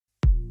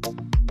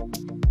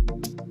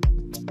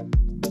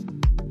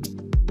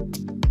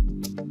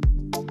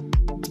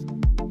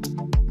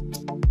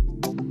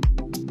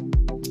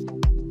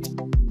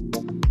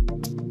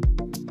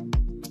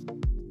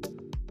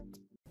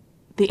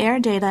The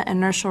Air Data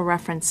Inertial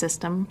Reference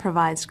System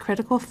provides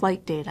critical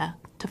flight data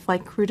to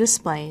flight crew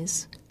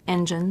displays,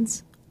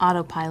 engines,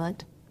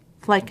 autopilot,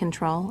 flight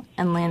control,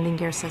 and landing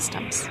gear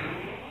systems.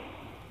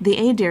 The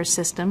ADIRU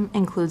system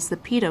includes the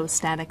pitot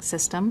static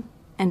system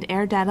and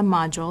air data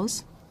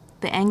modules,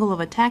 the angle of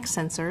attack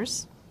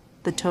sensors,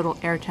 the total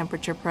air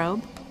temperature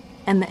probe,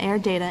 and the Air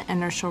Data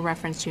Inertial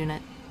Reference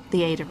Unit,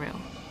 the ADIRU.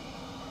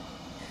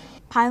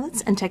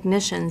 Pilots and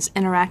technicians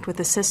interact with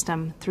the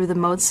system through the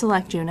Mode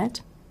Select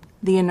Unit,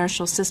 the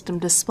Inertial System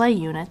Display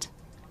Unit,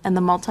 and the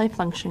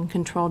Multifunction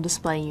Control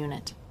Display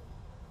Unit.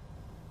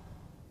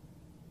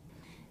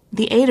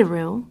 The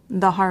ADIRU,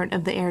 the heart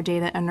of the Air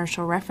Data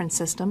Inertial Reference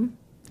System,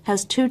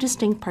 has two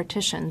distinct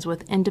partitions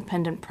with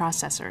independent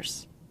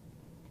processors.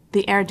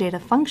 The air data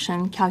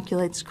function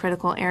calculates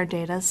critical air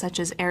data such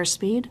as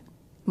airspeed,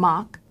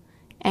 Mach,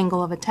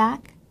 angle of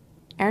attack,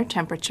 air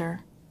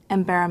temperature,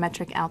 and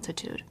barometric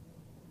altitude.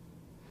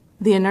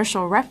 The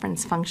inertial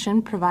reference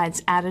function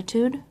provides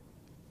attitude,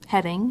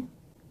 heading,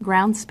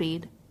 ground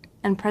speed,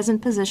 and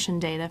present position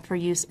data for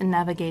use in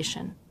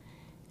navigation,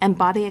 and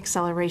body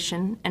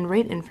acceleration and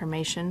rate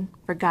information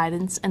for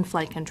guidance and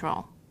flight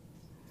control.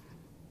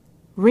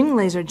 Ring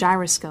laser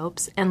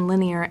gyroscopes and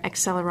linear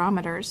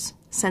accelerometers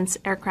sense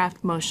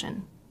aircraft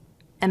motion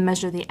and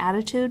measure the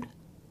attitude,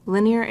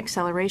 linear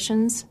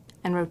accelerations,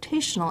 and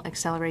rotational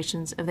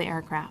accelerations of the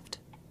aircraft.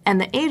 And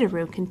the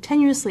ADIRU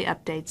continuously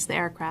updates the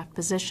aircraft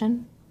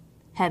position,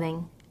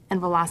 heading, and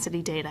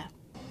velocity data.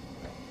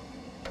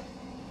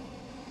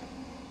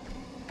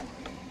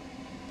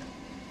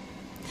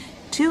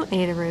 Two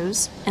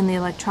ADIRUs in the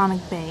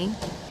electronic bay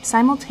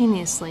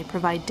simultaneously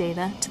provide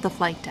data to the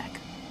flight deck,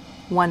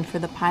 one for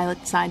the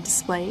pilot side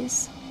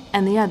displays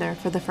and the other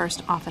for the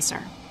first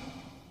officer.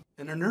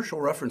 An inertial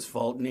reference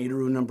fault in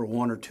ADIRU number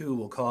 1 or 2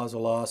 will cause a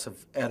loss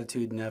of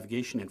attitude and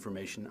navigation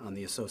information on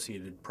the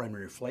associated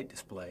primary flight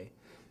display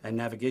and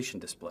navigation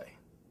display.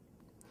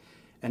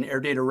 An air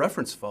data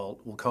reference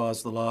fault will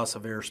cause the loss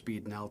of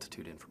airspeed and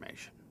altitude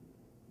information.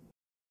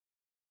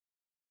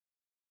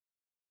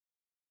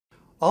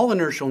 All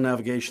inertial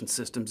navigation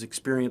systems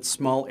experience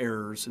small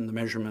errors in the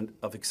measurement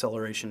of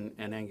acceleration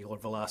and angular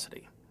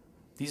velocity.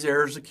 These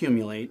errors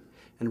accumulate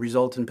and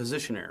result in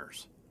position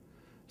errors.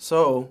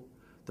 So,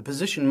 the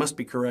position must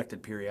be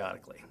corrected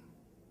periodically.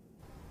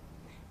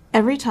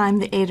 Every time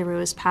the ADIRU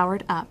is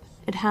powered up,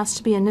 it has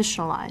to be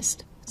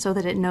initialized so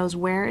that it knows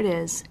where it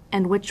is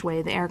and which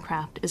way the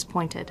aircraft is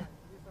pointed.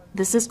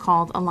 This is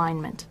called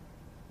alignment.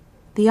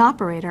 The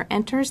operator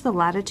enters the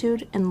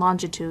latitude and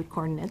longitude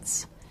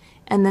coordinates,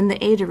 and then the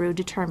ADIRU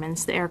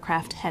determines the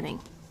aircraft heading.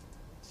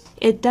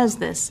 It does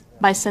this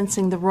by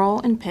sensing the roll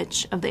and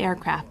pitch of the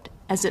aircraft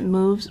as it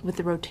moves with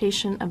the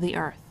rotation of the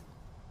Earth.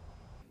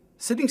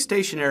 Sitting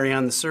stationary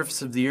on the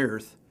surface of the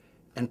Earth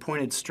and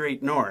pointed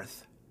straight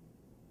north,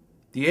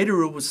 the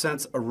ADIRU will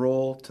sense a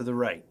roll to the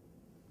right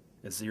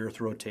as the Earth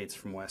rotates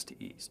from west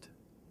to east.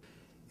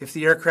 If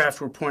the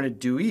aircraft were pointed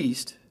due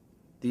east,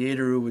 the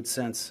ADIRU would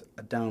sense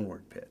a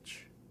downward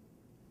pitch.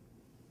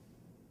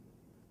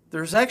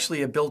 There's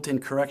actually a built-in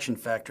correction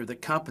factor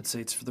that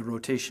compensates for the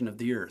rotation of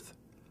the Earth.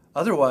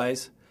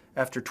 Otherwise,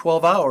 after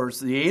 12 hours,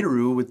 the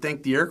ADIRU would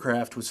think the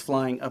aircraft was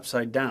flying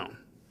upside down.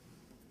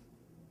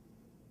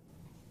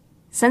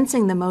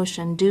 Sensing the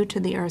motion due to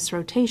the Earth's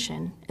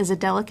rotation is a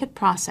delicate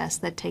process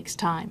that takes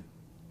time.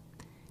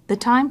 The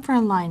time for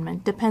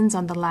alignment depends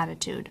on the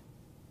latitude.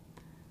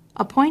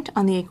 A point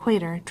on the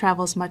equator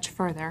travels much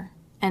further,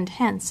 and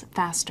hence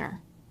faster,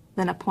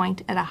 than a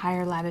point at a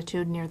higher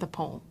latitude near the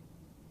pole.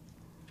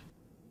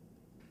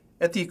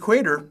 At the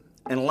equator,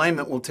 an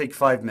alignment will take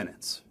 5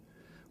 minutes.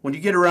 When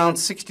you get around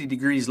 60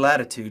 degrees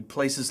latitude,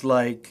 places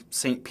like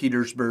St.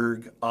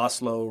 Petersburg,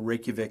 Oslo,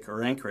 Reykjavik,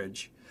 or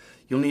Anchorage,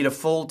 you'll need a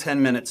full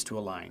 10 minutes to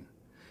align.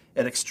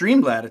 At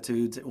extreme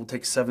latitudes, it will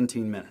take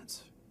 17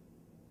 minutes.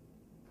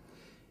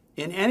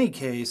 In any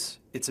case,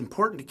 it's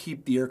important to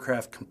keep the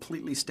aircraft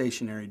completely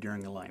stationary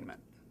during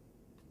alignment.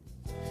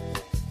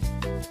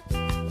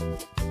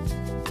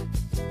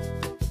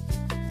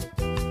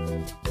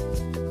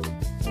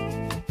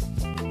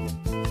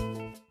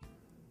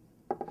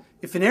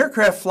 If an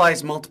aircraft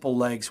flies multiple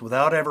legs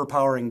without ever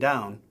powering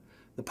down,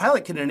 the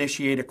pilot can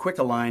initiate a quick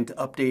align to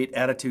update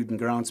attitude and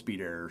ground speed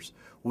errors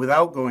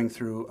without going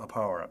through a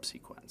power-up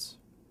sequence.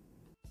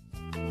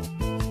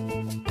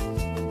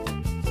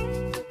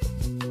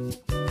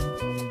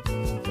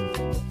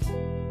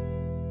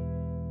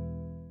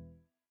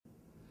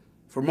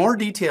 For more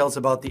details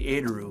about the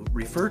ADIRU,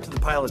 refer to the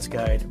pilot's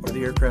guide or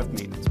the aircraft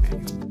maintenance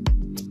manual.